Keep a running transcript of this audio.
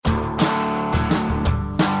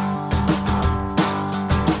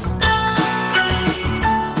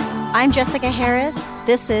I'm Jessica Harris.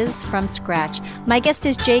 This is From Scratch. My guest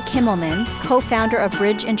is Jay Kimmelman, co-founder of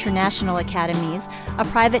Bridge International Academies, a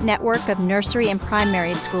private network of nursery and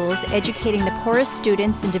primary schools educating the poorest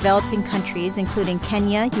students in developing countries, including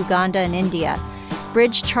Kenya, Uganda, and India.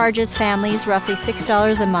 Bridge charges families roughly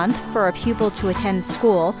 $6 a month for a pupil to attend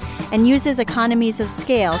school and uses economies of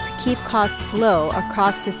scale to keep costs low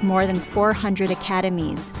across its more than 400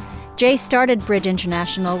 academies. Jay started Bridge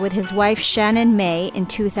International with his wife Shannon May in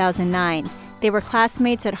 2009. They were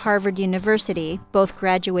classmates at Harvard University, both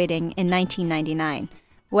graduating in 1999.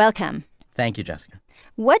 Welcome. Thank you, Jessica.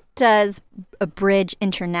 What does a Bridge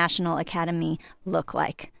International Academy look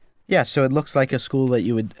like? Yeah, so it looks like a school that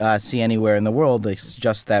you would see anywhere in the world. It's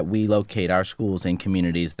just that we locate our schools in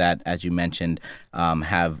communities that, as you mentioned,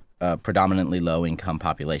 have predominantly low-income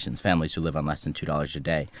populations, families who live on less than $2 a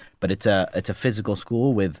day. But it's a physical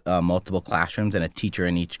school with multiple classrooms and a teacher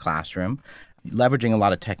in each classroom, leveraging a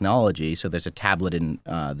lot of technology. So there's a tablet in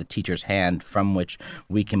the teacher's hand from which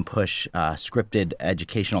we can push scripted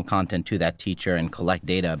educational content to that teacher and collect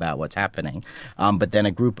data about what's happening. But then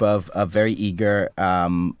a group of very eager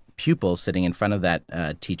pupils sitting in front of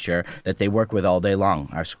that teacher that they work with all day long.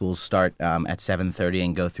 Our schools start at 7:30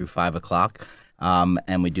 and go through 5 o'clock,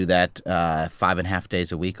 and we do that 5.5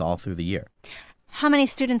 days a week all through the year. How many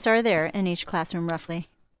students are there in each classroom, roughly?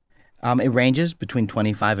 It ranges between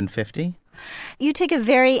 25 and 50. You take a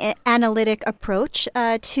very analytic approach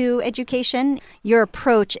to education. Your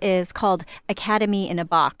approach is called Academy in a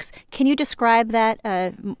Box. Can you describe that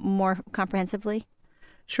more comprehensively?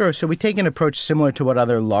 Sure. So we take an approach similar to what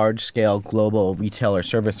other large-scale global retail or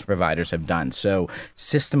service providers have done. So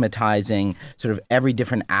systematizing sort of every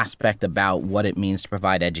different aspect about what it means to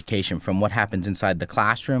provide education, from what happens inside the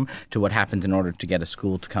classroom to what happens in order to get a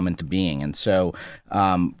school to come into being. And so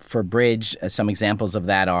for Bridge, some examples of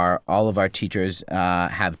that are all of our teachers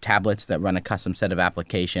have tablets that run a custom set of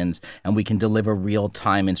applications, and we can deliver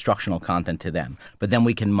real-time instructional content to them. But then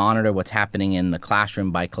we can monitor what's happening in the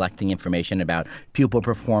classroom by collecting information about pupil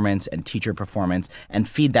performance and teacher performance and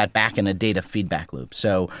feed that back in a data feedback loop.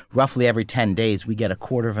 So roughly every 10 days, we get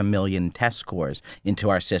 250,000 test scores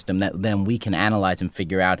into our system that then we can analyze and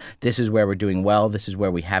figure out this is where we're doing well, this is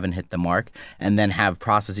where we haven't hit the mark, and then have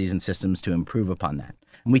processes and systems to improve upon that.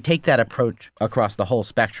 And we take that approach across the whole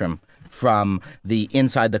spectrum, from the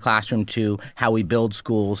inside the classroom to how we build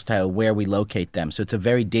schools to where we locate them. So it's a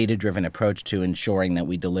very data-driven approach to ensuring that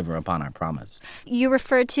we deliver upon our promise. You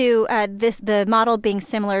referred to the model being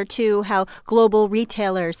similar to how global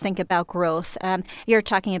retailers think about growth. You're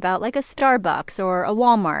talking about like a Starbucks or a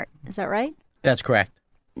Walmart. Is that right? That's correct.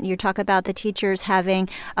 You talk about the teachers having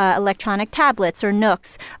electronic tablets or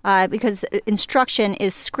Nooks because instruction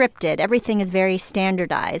is scripted. Everything is very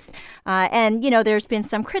standardized. And, there's been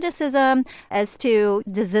some criticism as to,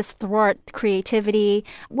 does this thwart creativity?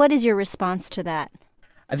 What is your response to that?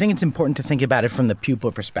 I think it's important to think about it from the pupil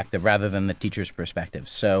perspective rather than the teacher's perspective.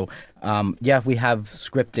 So, we have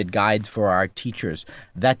scripted guides for our teachers.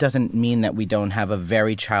 That doesn't mean that we don't have a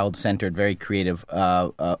very child-centered, very creative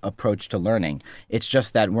approach to learning. It's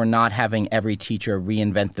just that we're not having every teacher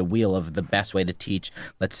reinvent the wheel of the best way to teach,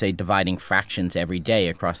 let's say, dividing fractions every day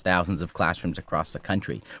across thousands of classrooms across the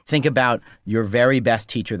country. Think about your very best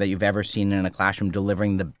teacher that you've ever seen in a classroom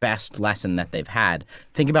delivering the best lesson that they've had.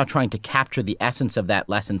 Think about trying to capture the essence of that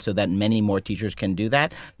lesson so that many more teachers can do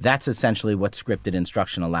that. That's essentially what scripted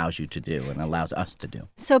instruction allows you to do and allows us to do.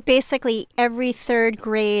 So basically, every third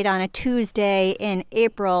grade on a Tuesday in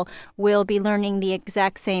April will be learning the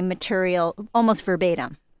exact same material, almost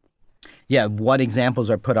verbatim. Yeah, what examples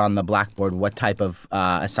are put on the blackboard, what type of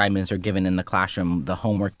assignments are given in the classroom, the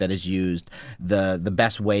homework that is used, the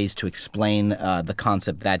best ways to explain the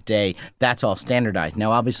concept that day, that's all standardized.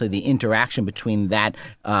 Now, obviously, the interaction between that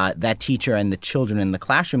teacher and the children in the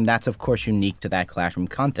classroom, that's, of course, unique to that classroom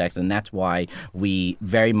context, and that's why we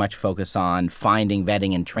very much focus on finding,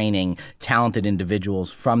 vetting, and training talented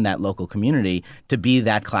individuals from that local community to be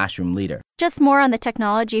that classroom leader. Just more on the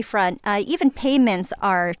technology front, even payments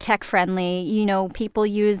are tech-friendly. People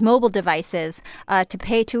use mobile devices to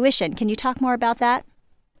pay tuition. Can you talk more about that?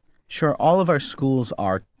 Sure. All of our schools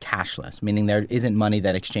are cashless, meaning there isn't money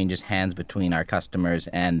that exchanges hands between our customers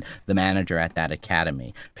and the manager at that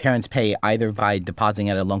academy. Parents pay either by depositing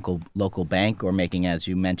at a local bank or making, as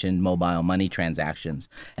you mentioned, mobile money transactions.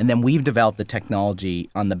 And then we've developed the technology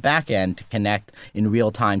on the back end to connect in real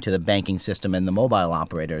time to the banking system and the mobile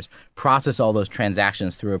operators, process all those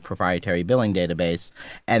transactions through a proprietary billing database,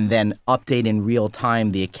 and then update in real time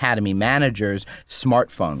the academy manager's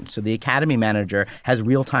smartphone. So the academy manager has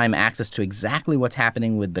real time access to exactly what's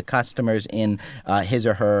happening with the customers in his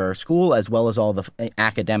or her school, as well as all the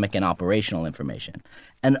academic and operational information.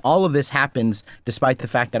 And all of this happens despite the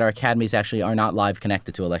fact that our academies actually are not live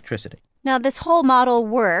connected to electricity. Now, this whole model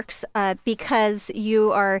works because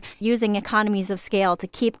you are using economies of scale to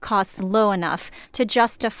keep costs low enough to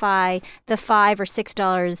justify the $5 or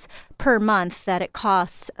 $6 per month that it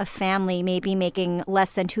costs a family maybe making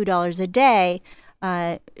less than $2 a day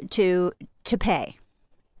to pay.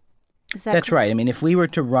 That's right. I mean, if we were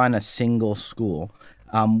to run a single school,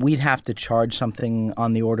 we'd have to charge something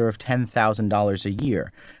on the order of $10,000 a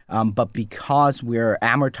year. But because we're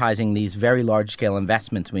amortizing these very large-scale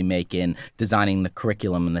investments we make in designing the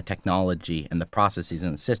curriculum and the technology and the processes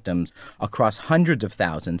and the systems across hundreds of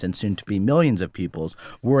thousands and soon to be millions of pupils,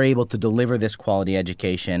 we're able to deliver this quality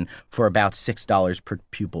education for about $6 per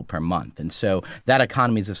pupil per month. And so that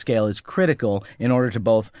economies of scale is critical in order to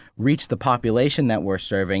both reach the population that we're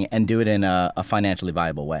serving and do it in a financially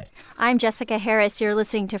viable way. I'm Jessica Harris. You're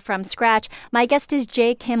listening to From Scratch. My guest is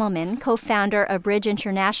Jay Kimmelman, co-founder of Bridge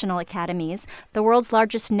International Academies, the world's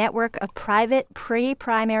largest network of private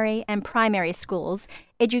pre-primary and primary schools,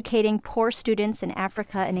 educating poor students in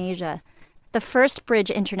Africa and Asia. The first Bridge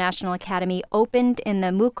International Academy opened in the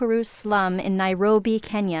Mukuru slum in Nairobi,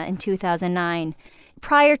 Kenya in 2009.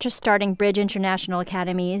 Prior to starting Bridge International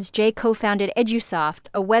Academies, Jay co-founded EduSoft,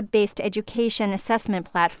 a web-based education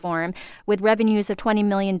assessment platform with revenues of $20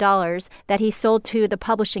 million that he sold to the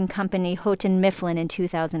publishing company Houghton Mifflin in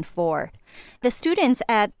 2004. The students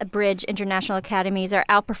at Bridge International Academies are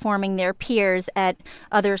outperforming their peers at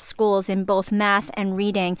other schools in both math and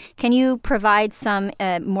reading. Can you provide some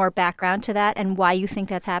more background to that and why you think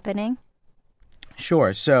that's happening?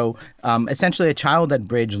 Sure. So essentially, a child at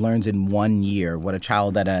Bridge learns in 1 year what a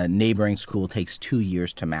child at a neighboring school takes 2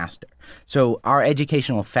 years to master. So our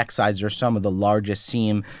educational effect sizes are some of the largest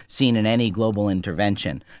seen in any global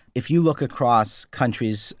intervention. If you look across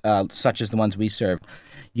countries such as the ones we serve,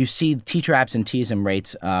 you see teacher absenteeism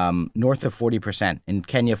rates north of 40%. In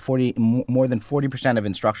Kenya, more than 40% of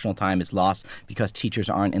instructional time is lost because teachers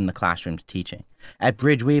aren't in the classrooms teaching. At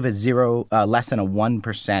Bridge, we have less than a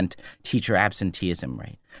 1% teacher absenteeism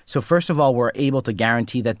rate. So first of all, we're able to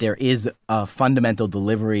guarantee that there is a fundamental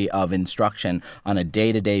delivery of instruction on a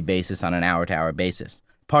day-to-day basis, on an hour-to-hour basis.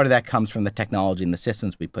 Part of that comes from the technology and the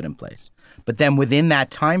systems we put in place. But then within that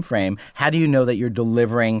time frame, how do you know that you're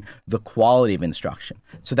delivering the quality of instruction?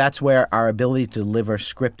 So that's where our ability to deliver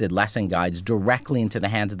scripted lesson guides directly into the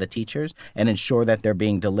hands of the teachers and ensure that they're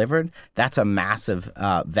being delivered, that's a massive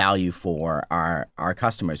value for our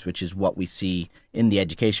customers, which is what we see in the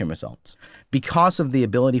education results. Because of the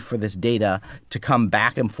ability for this data to come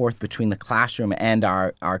back and forth between the classroom and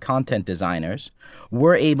our content designers,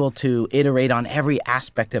 we're able to iterate on every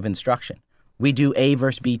aspect of instruction. We do A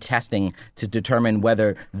versus B testing to determine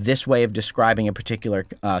whether this way of describing a particular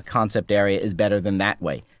concept area is better than that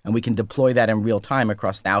way. And we can deploy that in real time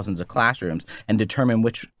across thousands of classrooms and determine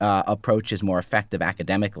which approach is more effective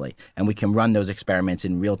academically. And we can run those experiments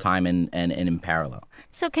in real time and in parallel.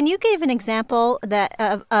 So can you give an example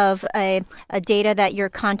of a data that your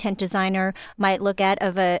content designer might look at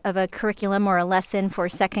of a curriculum or a lesson for a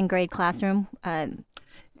second grade classroom?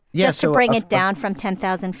 Just to bring it down from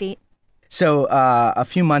 10,000 feet? So a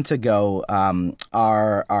few months ago,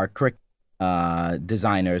 our curriculum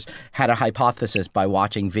designers had a hypothesis by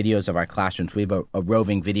watching videos of our classrooms. We have a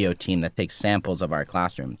roving video team that takes samples of our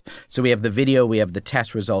classrooms. So we have the video, we have the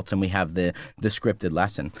test results, and we have the scripted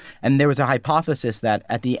lesson. And there was a hypothesis that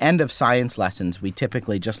at the end of science lessons, we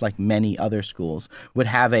typically, just like many other schools, would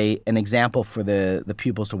have an example for the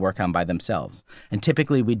pupils to work on by themselves. And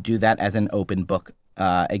typically we'd do that as an open book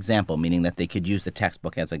example, meaning that they could use the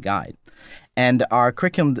textbook as a guide. And our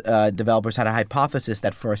curriculum developers had a hypothesis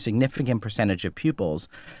that for a significant percentage of pupils,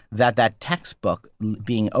 that textbook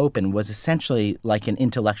being open was essentially like an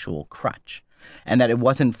intellectual crutch, and that it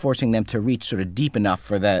wasn't forcing them to reach sort of deep enough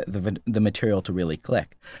for the material to really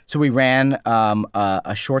click. So we ran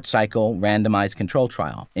a short cycle randomized control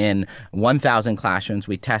trial. In 1,000 classrooms,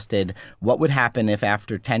 we tested what would happen if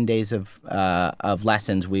after 10 days of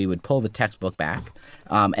lessons, we would pull the textbook back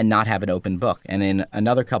and not have an open book. And in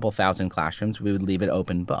another couple thousand classrooms, we would leave it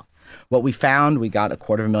open book. What we found, we got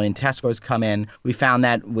 250,000 test scores come in. We found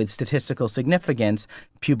that with statistical significance,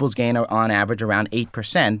 pupils gain on average around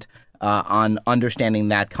 8% on understanding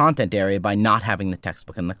that content area by not having the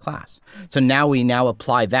textbook in the class. So now we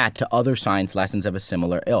apply that to other science lessons of a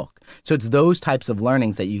similar ilk. So it's those types of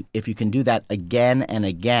learnings that if you can do that again and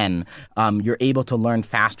again, you're able to learn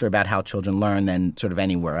faster about how children learn than sort of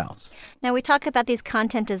anywhere else. Now, we talk about these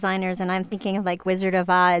content designers, and I'm thinking of like Wizard of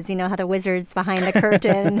Oz, how the wizard's behind the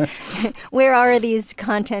curtain. Where are these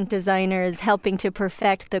content designers helping to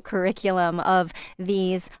perfect the curriculum of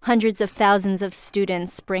these hundreds of thousands of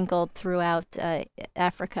students sprinkled throughout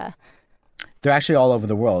Africa? They're actually all over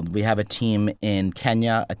the world. We have a team in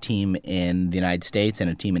Kenya, a team in the United States,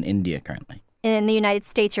 and a team in India currently. In the United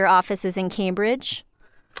States, your office is in Cambridge?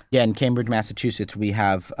 Yeah, in Cambridge, Massachusetts, we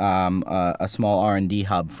have a small R&D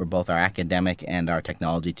hub for both our academic and our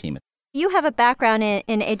technology team. You have a background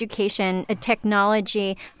in education,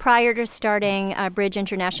 technology. Prior to starting Bridge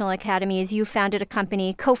International Academies, you co-founded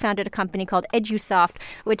a company called EduSoft,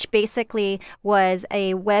 which basically was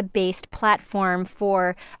a web-based platform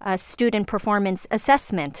for student performance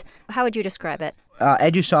assessment. How would you describe it?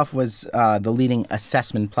 EduSoft was the leading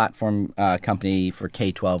assessment platform company for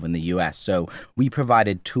K-12 in the U.S. So we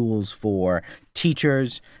provided tools for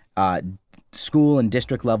teachers, school and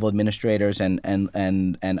district level administrators and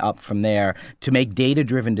up from there to make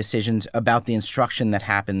data-driven decisions about the instruction that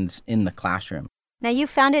happens in the classroom. Now, you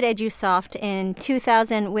founded EduSoft in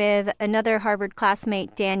 2000 with another Harvard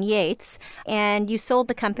classmate, Dan Yates, and you sold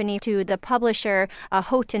the company to the publisher,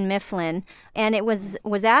 Houghton Mifflin. And it was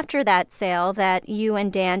after that sale that you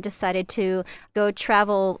and Dan decided to go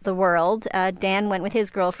travel the world. Dan went with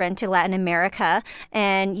his girlfriend to Latin America,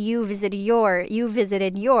 and you visited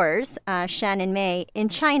yours, Shannon May, in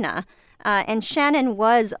China. And Shannon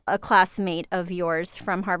was a classmate of yours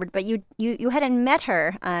from Harvard, but you hadn't met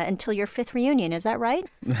her until your fifth reunion. Is that right?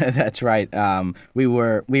 That's right. We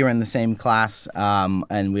were in the same class,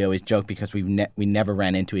 and we always joke because we never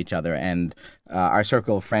ran into each other, and our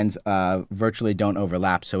circle of friends virtually don't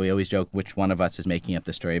overlap. So we always joke which one of us is making up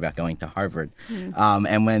the story about going to Harvard. Mm.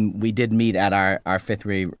 And when we did meet at our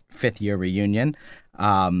fifth year reunion,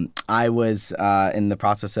 I was in the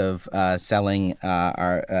process of selling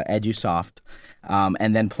our EduSoft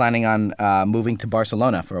and then planning on moving to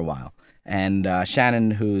Barcelona for a while. And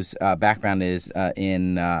Shannon, whose background is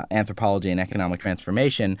in anthropology and economic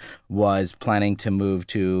transformation, was planning to move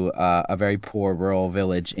to a very poor rural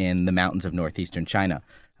village in the mountains of northeastern China.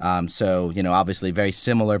 So, obviously very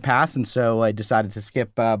similar paths. And so I decided to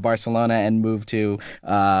skip Barcelona and move to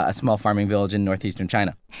a small farming village in northeastern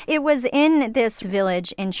China. It was in this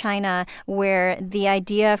village in China where the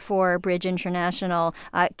idea for Bridge International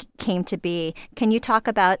came to be. Can you talk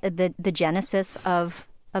about the genesis of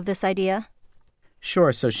this idea?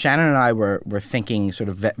 Sure. So Shannon and I were thinking sort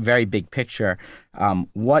of very big picture.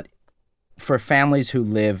 What for families who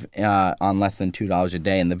live on less than $2 a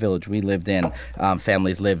day in the village we lived in,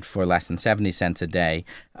 families lived for less than 70 cents a day.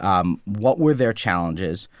 What were their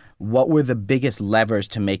challenges? What were the biggest levers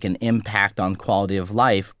to make an impact on quality of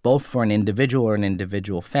life, both for an individual or an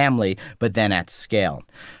individual family, but then at scale?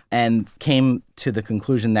 And came to the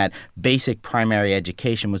conclusion that basic primary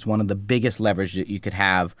education was one of the biggest levers that you could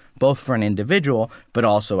have, both for an individual, but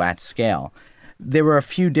also at scale. There were a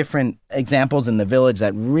few different examples in the village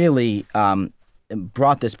that really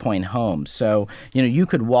brought this point home. So, you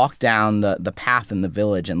could walk down the path in the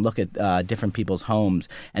village and look at different people's homes,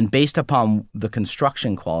 and based upon the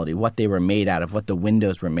construction quality, what they were made out of, what the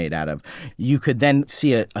windows were made out of, you could then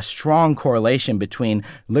see a strong correlation between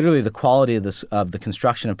literally the quality of the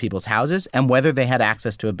construction of people's houses and whether they had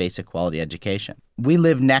access to a basic quality education. We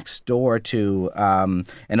lived next door to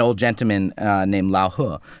an old gentleman named Lao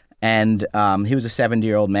He. And he was a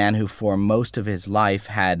 70-year-old man who for most of his life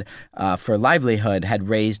had, for livelihood, had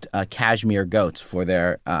raised cashmere goats for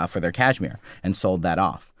their cashmere and sold that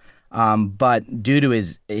off. But due to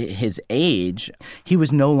his age, he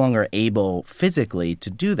was no longer able physically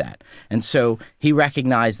to do that. And so he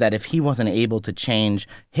recognized that if he wasn't able to change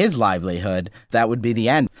his livelihood, that would be the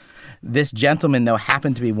end. This gentleman, though,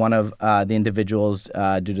 happened to be one of the individuals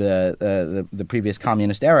due to the previous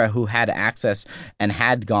communist era who had access and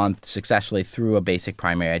had gone successfully through a basic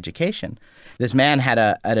primary education. This man had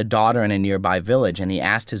a daughter in a nearby village, and he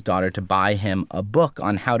asked his daughter to buy him a book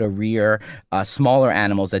on how to rear smaller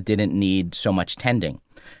animals that didn't need so much tending.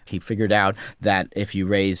 He figured out that if you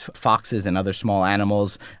raise foxes and other small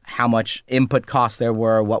animals, how much input costs there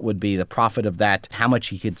were, what would be the profit of that, how much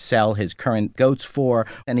he could sell his current goats for.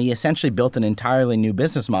 And he essentially built an entirely new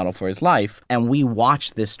business model for his life. And we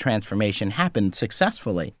watched this transformation happen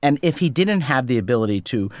successfully. And if he didn't have the ability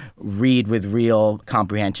to read with real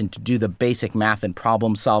comprehension, to do the basic math and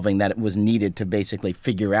problem solving that was needed to basically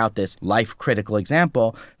figure out this life-critical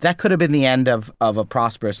example, that could have been the end of a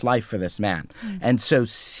prosperous life for this man. And so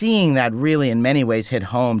seeing that really in many ways hit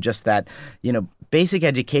home, just that, basic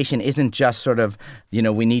education isn't just sort of,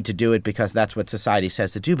 we need to do it because that's what society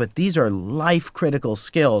says to do, but these are life-critical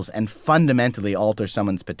skills and fundamentally alter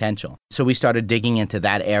someone's potential. So we started digging into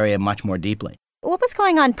that area much more deeply. What was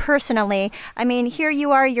going on personally? I mean, here you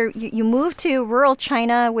are, you moved to rural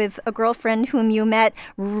China with a girlfriend whom you met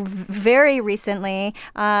very recently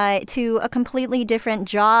to a completely different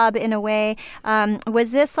job in a way.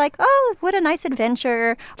 Was this like, oh, what a nice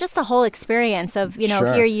adventure? Just the whole experience of,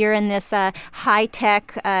 Sure. Here you're in this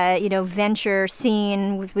high-tech, venture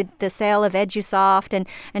scene with the sale of EduSoft,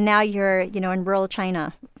 and now you're, in rural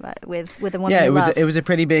China with a woman you love. It was a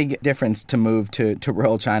pretty big difference to move to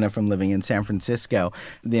rural China from living in San Francisco.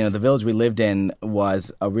 The village we lived in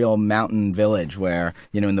was a real mountain village where,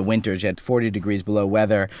 in the winters you had 40 degrees below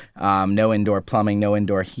weather, no indoor plumbing, no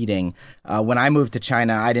indoor heating. When I moved to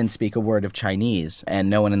China, I didn't speak a word of Chinese, and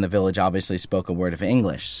no one in the village obviously spoke a word of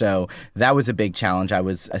English. So that was a big challenge. I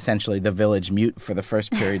was essentially the village mute for the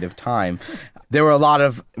first period of time. There were a lot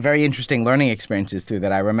of very interesting learning experiences through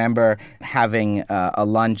that. I remember having a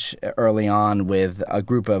lunch early on with a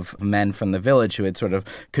group of men from the village who had sort of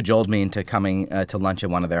cajoled me into coming to lunch at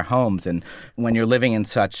one of their homes. And when you're living in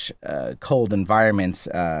such cold environments,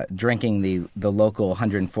 drinking the local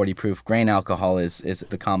 140 proof grain alcohol is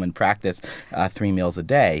the common practice, 3 meals a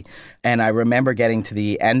day. And I remember getting to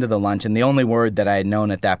the end of the lunch, and the only word that I had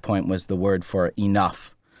known at that point was the word for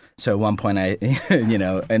enough. So at one point,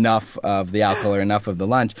 enough of the alcohol or enough of the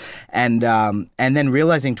lunch. And then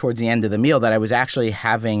realizing towards the end of the meal that I was actually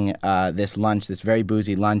having this lunch, this very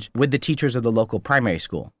boozy lunch, with the teachers of the local primary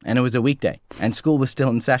school. And it was a weekday, and school was still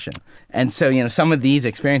in session. And so, some of these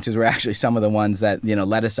experiences were actually some of the ones that,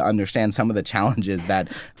 led us to understand some of the challenges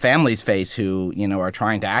that families face who, are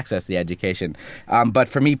trying to access the education. But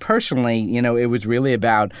for me personally, it was really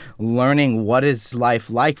about learning what is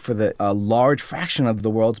life like for a large fraction of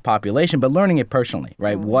the world's population, but learning it personally,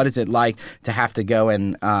 right? Mm-hmm. What is it like to have to go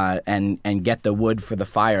and get the wood for the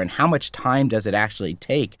fire, and how much time does it actually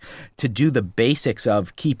take to do the basics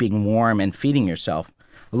of keeping warm and feeding yourself?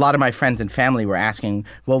 A lot of my friends and family were asking,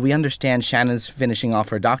 well, we understand Shannon's finishing off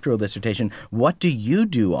her doctoral dissertation. What do you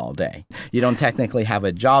do all day? You don't technically have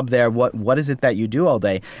a job there. What is it that you do all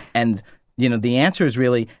day? And the answer is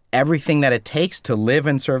really everything that it takes to live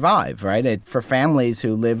and survive, right? For families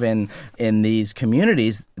who live in these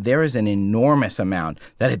communities, there is an enormous amount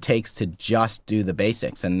that it takes to just do the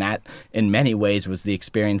basics. And that, in many ways, was the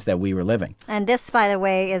experience that we were living. And this, by the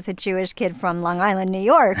way, is a Jewish kid from Long Island, New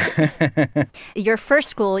York. Your first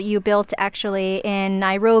school you built actually in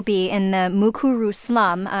Nairobi in the Mukuru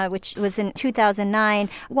slum, which was in 2009.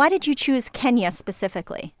 Why did you choose Kenya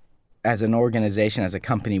specifically? As an organization, as a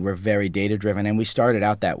company, we're very data-driven, and we started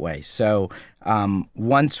out that way. So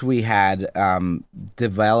once we had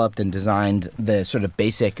developed and designed the sort of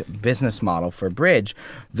basic business model for Bridge,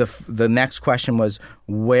 the next question was,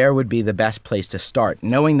 where would be the best place to start,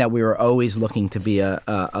 knowing that we were always looking to be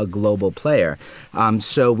a global player.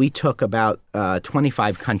 So we took about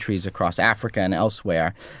 25 countries across Africa and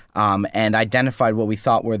elsewhere, and identified what we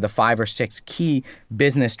thought were the 5 or 6 key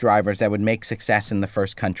business drivers that would make success in the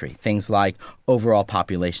first country. Things like overall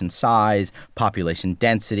population size, population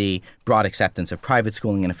density, broad acceptance of private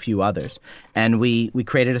schooling, and a few others. And we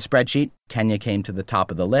created a spreadsheet. Kenya came to the top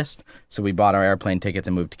of the list, so we bought our airplane tickets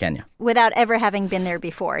and moved to Kenya. Without ever having been there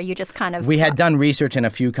before? You just kind of... We had done research in a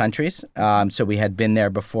few countries, so we had been there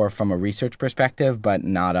before from a research perspective, but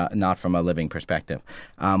not from a living perspective.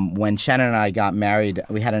 When Shannon and I got married,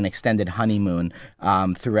 we had an extended honeymoon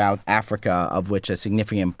throughout Africa, of which a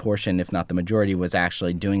significant portion, if not the majority, was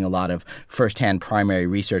actually doing a lot of firsthand primary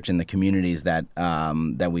research in the communities that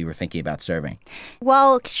we were thinking about serving.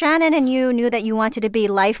 Well, Shannon and you knew that you wanted to be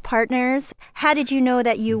life partners. How did you know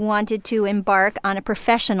that you wanted to embark on a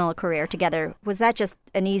professional career together? Was that just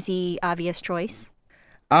an easy, obvious choice?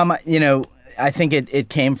 I think it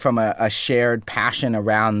came from a shared passion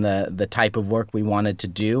around the type of work we wanted to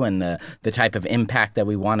do and the type of impact that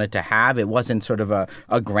we wanted to have. It wasn't sort of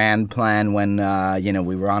a grand plan when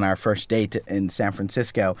we were on our first date in San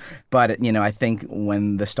Francisco, but I think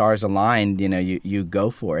when the stars aligned, you go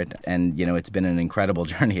for it, and it's been an incredible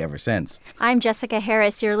journey ever since. I'm Jessica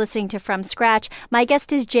Harris. You're listening to From Scratch. My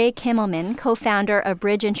guest is Jay Kimmelman, co-founder of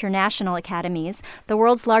Bridge International Academies, the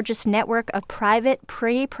world's largest network of private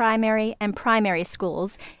pre-primary and primary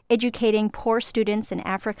schools educating poor students in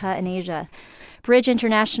Africa and Asia. Bridge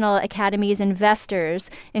International Academy's investors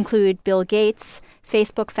include Bill Gates,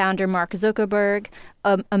 Facebook founder Mark Zuckerberg,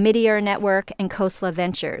 Omidyar Network, and Khosla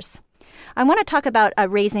Ventures. I want to talk about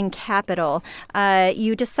raising capital.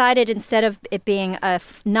 You decided instead of it being a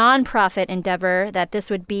nonprofit endeavor that this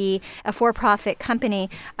would be a for-profit company.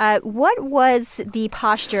 What was the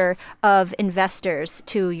posture of investors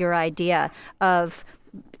to your idea of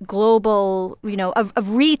global, of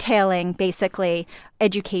retailing, basically,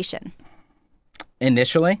 education?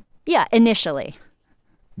 Initially? Yeah, initially.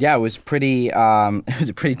 Yeah, it was pretty. It was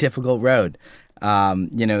a pretty difficult road.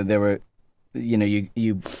 There were,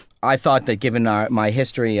 I thought that given my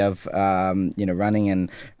history of, running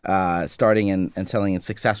and starting and selling a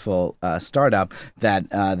successful startup, that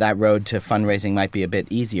that road to fundraising might be a bit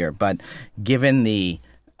easier. But given the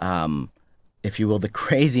if you will, the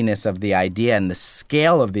craziness of the idea and the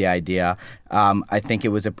scale of the idea, I think it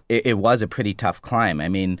was a pretty tough climb. I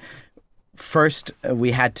mean, first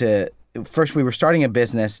we were starting a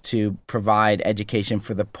business to provide education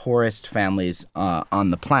for the poorest families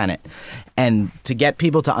on the planet, and to get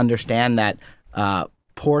people to understand that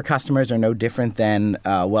poor customers are no different than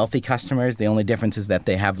wealthy customers. The only difference is that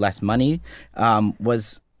they have less money.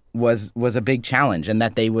 Was a big challenge, and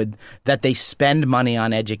that they spend money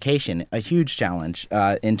on education, a huge challenge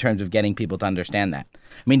in terms of getting people to understand that.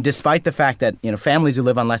 I mean, despite the fact that families who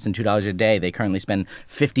live on less than $2 a day, they currently spend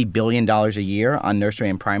 $50 billion a year on nursery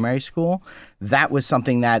and primary school. That was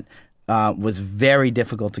something that was very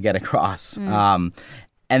difficult to get across. And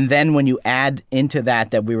then when you add into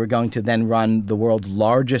that we were going to then run the world's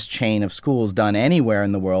largest chain of schools done anywhere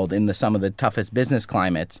in the world in some of the toughest business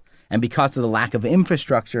climates. And because of the lack of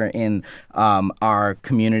infrastructure in our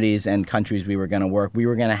communities and countries we were going to work, we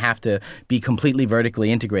were going to have to be completely vertically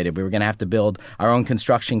integrated. We were going to have to build our own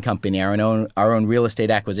construction company, our own real estate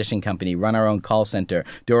acquisition company, run our own call center,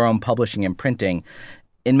 do our own publishing and printing.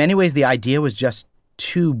 In many ways, the idea was just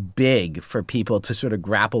too big for people to sort of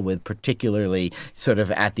grapple with, particularly sort of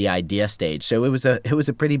at the idea stage. So it was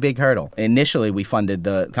a pretty big hurdle. Initially, we funded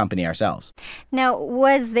the company ourselves. Now,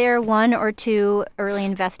 was there one or two early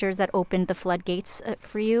investors that opened the floodgates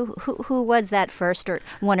for you? Who was that first, or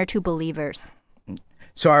one or two believers?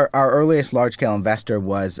 So our earliest large-scale investor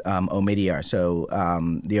was Omidyar. So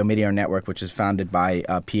the Omidyar Network, which was founded by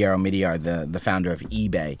Pierre Omidyar, the founder of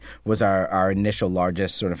eBay, was our initial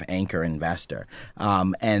largest sort of anchor investor.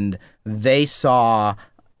 And they saw,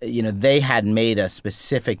 they had made a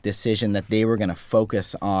specific decision that they were going to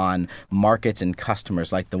focus on markets and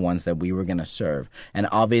customers like the ones that we were going to serve. And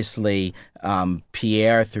obviously,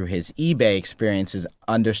 Pierre, through his eBay experiences,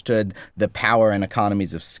 understood the power and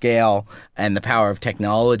economies of scale and the power of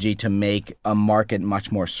technology to make a market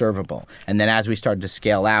much more servable. And then as we started to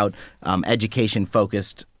scale out,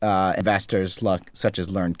 education-focused investors such as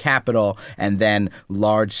Learned Capital, and then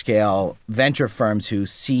large-scale venture firms who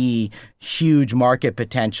see huge market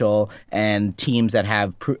potential and teams that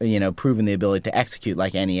have proven the ability to execute,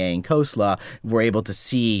 like NEA and Khosla, were able to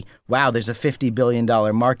see, wow, there's a $50 billion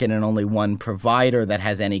market and only one provider that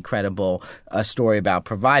has any credible story about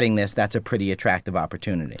providing this. That's a pretty attractive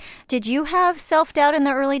opportunity. Did you have self-doubt in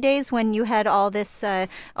the early days when you had all this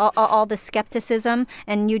all the skepticism,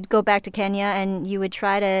 and you'd go back to Kenya and you would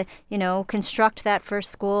try to construct that first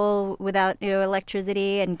school without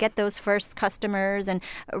electricity and get those first customers, and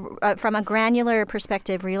from a granular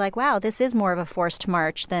perspective, were you like, wow, this is more of a forced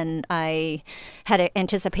march than I had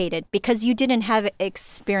anticipated, because you didn't have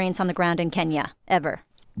experience on the ground in Kenya ever?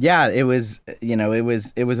 Yeah, it was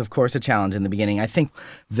of course a challenge in the beginning. I think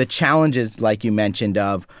the challenges, like you mentioned,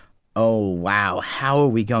 of, oh, wow, how are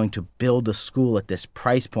we going to build a school at this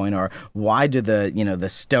price point? Or why do the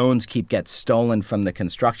stones get stolen from the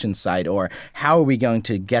construction site? Or how are we going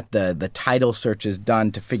to get the title searches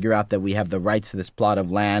done to figure out that we have the rights to this plot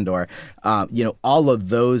of land? Or, all of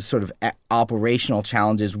those sort of operational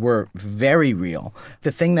challenges were very real.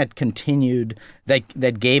 The thing that continued,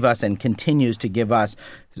 that gave us and continues to give us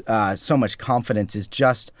so much confidence is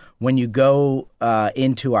just when you go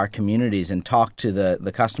into our communities and talk to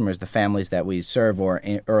the customers, the families that we serve, or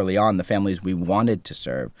early on, the families we wanted to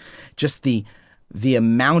serve, just the the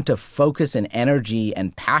amount of focus and energy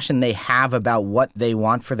and passion they have about what they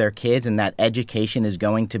want for their kids, and that education is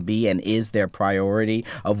going to be and is their priority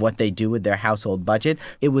of what they do with their household budget,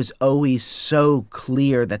 it was always so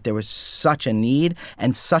clear that there was such a need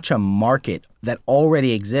and such a market that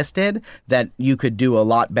already existed that you could do a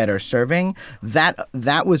lot better serving.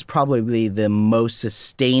 That was probably the most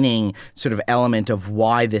sustaining sort of element of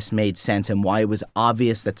why this made sense and why it was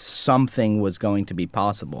obvious that something was going to be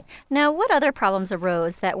possible. Now, what other problems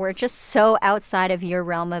arose that were just so outside of your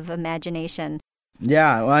realm of imagination?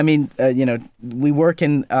 Yeah, well, I mean, we work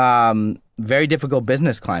in very difficult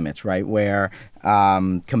business climates, right, where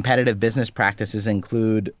competitive business practices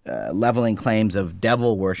include leveling claims of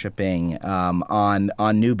devil worshipping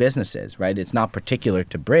on new businesses, right? It's not particular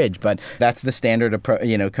to Bridge, but that's the standard of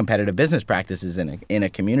competitive business practices in a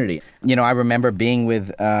community. I remember being with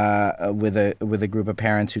a group of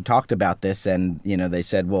parents who talked about this, and they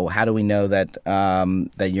said, well, how do we know that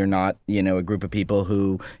that you're not a group of people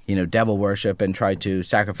who devil worship and try to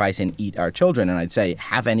sacrifice and eat our children? And I'd say,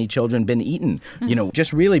 have any children been eaten?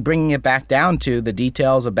 Just really bringing it back down to the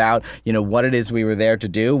details about, what it is we were there to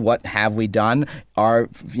do. What have we done? Are,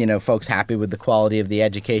 folks happy with the quality of the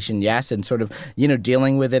education? Yes. And sort of,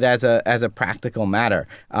 dealing with it as a practical matter.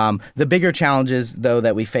 The bigger challenges, though,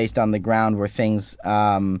 that we faced on the ground were things,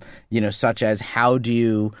 such as how do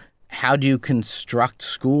you construct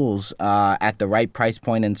schools at the right price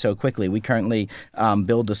point and so quickly? We currently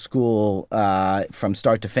build a school from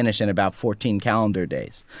start to finish in about 14 calendar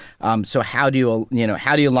days. So how do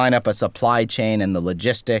you line up a supply chain and the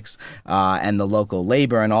logistics and the local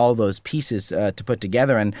labor and all those pieces to put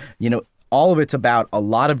together? And all of it's about a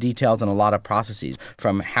lot of details and a lot of processes,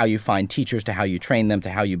 from how you find teachers to how you train them to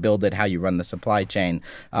how you build it, how you run the supply chain.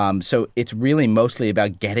 So it's really mostly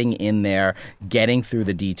about getting in there, getting through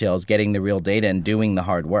the details, getting the real data, and doing the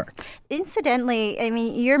hard work. Incidentally, I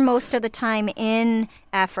mean, you're most of the time in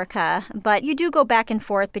Africa, but you do go back and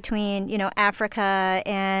forth between, Africa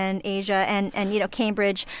and Asia and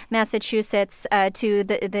Cambridge, Massachusetts, to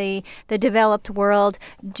the developed world.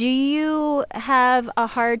 Do you have a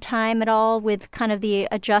hard time at all with kind of the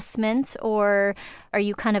adjustments, or are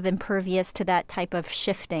you kind of impervious to that type of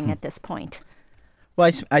shifting at this point?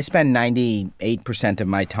 Well, I spend 98% of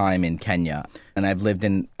my time in Kenya, and I've lived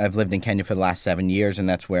in Kenya for the last 7 years, and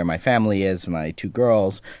that's where my family is, my two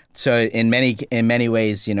girls. So in many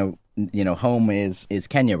ways, home is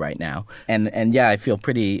Kenya right now, and yeah, I feel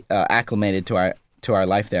pretty acclimated to our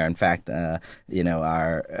life there. In fact, I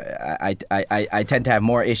tend to have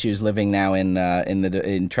more issues living now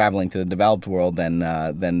in traveling to the developed world than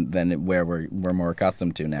where we're more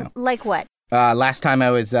accustomed to now. Like what? Last time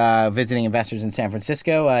I was visiting investors in San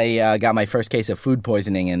Francisco, I got my first case of food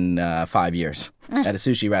poisoning in 5 years at a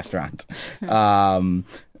sushi restaurant.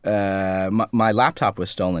 My laptop was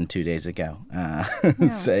stolen 2 days ago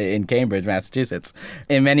in Cambridge, Massachusetts.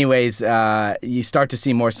 In many ways, you start to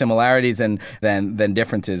see more similarities than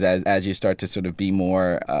differences as you start to sort of be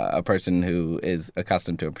more a person who is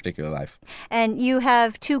accustomed to a particular life. And you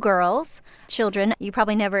have two children. You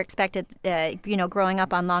probably never expected, growing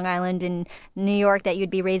up on Long Island in New York, that you'd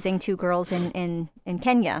be raising two girls in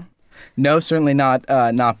Kenya. No, certainly not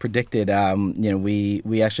predicted.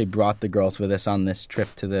 We actually brought the girls with us on this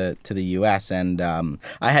trip to the U.S. and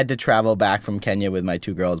I had to travel back from Kenya with my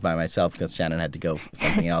two girls by myself because Shannon had to go for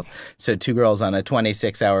something else. So two girls on a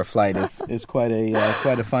 26-hour flight is quite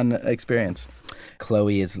a fun experience.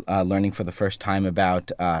 Chloe is learning for the first time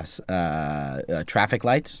about traffic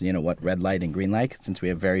lights, what red light and green light, since we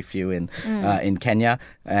have very few in Kenya,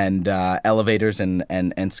 and elevators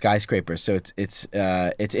and skyscrapers. So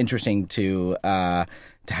it's interesting to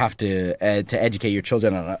have to educate your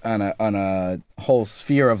children on a whole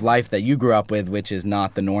sphere of life that you grew up with, which is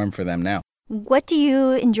not the norm for them now. What do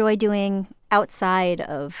you enjoy doing outside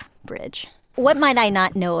of Bridge? What might I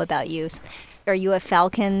not know about you? Are you a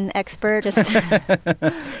falcon expert?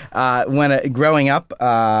 Growing up,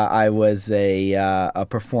 I was a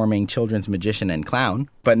performing children's magician and clown,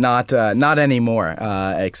 but not anymore,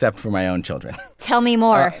 except for my own children. Tell me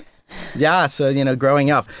more. Yeah, so,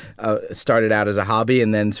 growing up, started out as a hobby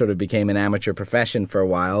and then sort of became an amateur profession for a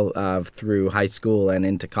while through high school and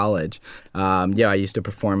into college. I used to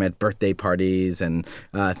perform at birthday parties and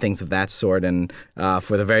things of that sort. And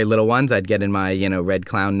for the very little ones, I'd get in my, red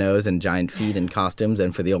clown nose and giant feet and costumes.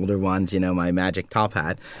 And for the older ones, my magic top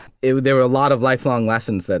hat. There were a lot of lifelong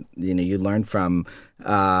lessons that, you learn from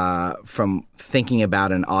thinking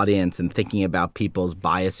about an audience and thinking about people's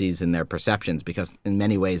biases and their perceptions, because in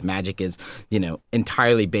many ways magic is,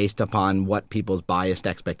 entirely based upon what people's biased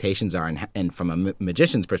expectations are, and from a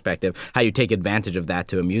magician's perspective, how you take advantage of that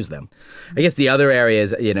to amuse them. I guess the other area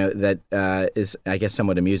is, that is, I guess,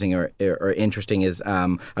 somewhat amusing or interesting is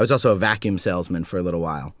I was also a vacuum salesman for a little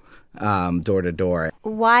while, door to door.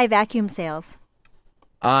 Why vacuum sales?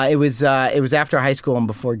 It was after high school and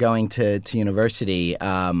before going to university.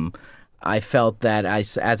 I felt that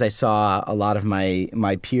as I saw a lot of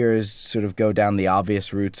my peers sort of go down the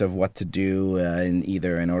obvious routes of what to do,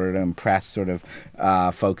 in order to impress sort of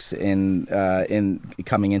folks in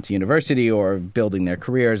coming into university or building their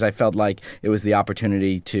careers, I felt like it was the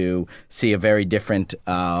opportunity to see a very different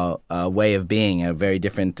way of being, a very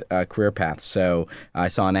different career path. So I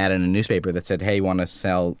saw an ad in a newspaper that said, "Hey, you want to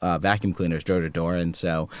sell vacuum cleaners door to door?" And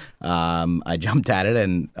so I jumped at it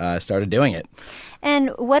and started doing it.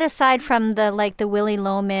 And what, aside from the Willy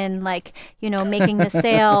Loman, making the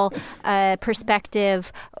sale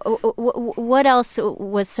perspective, what else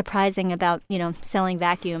was surprising about, selling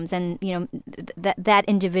vacuums and, that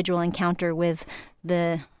individual encounter with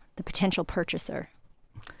the potential purchaser?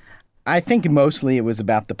 I think mostly it was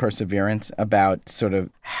about the perseverance, about sort of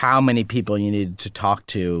how many people you needed to talk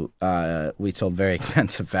to. We sold very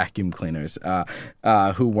expensive vacuum cleaners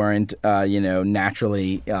who weren't,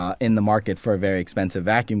 naturally in the market for a very expensive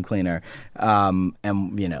vacuum cleaner. And,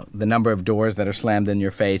 the number of doors that are slammed in your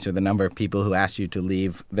face, or the number of people who ask you to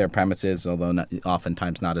leave their premises, although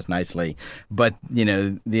oftentimes not as nicely. But,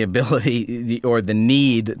 the ability or the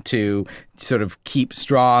need to sort of keep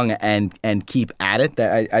strong and keep at it.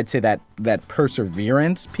 That I'd say that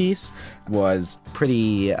perseverance piece was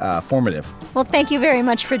pretty formative. Well, thank you very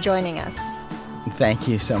much for joining us. Thank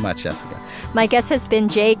you so much, Jessica. My guest has been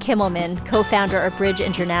Jay Kimmelman, co-founder of Bridge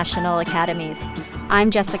International Academies. I'm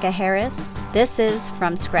Jessica Harris. This is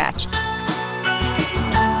From Scratch.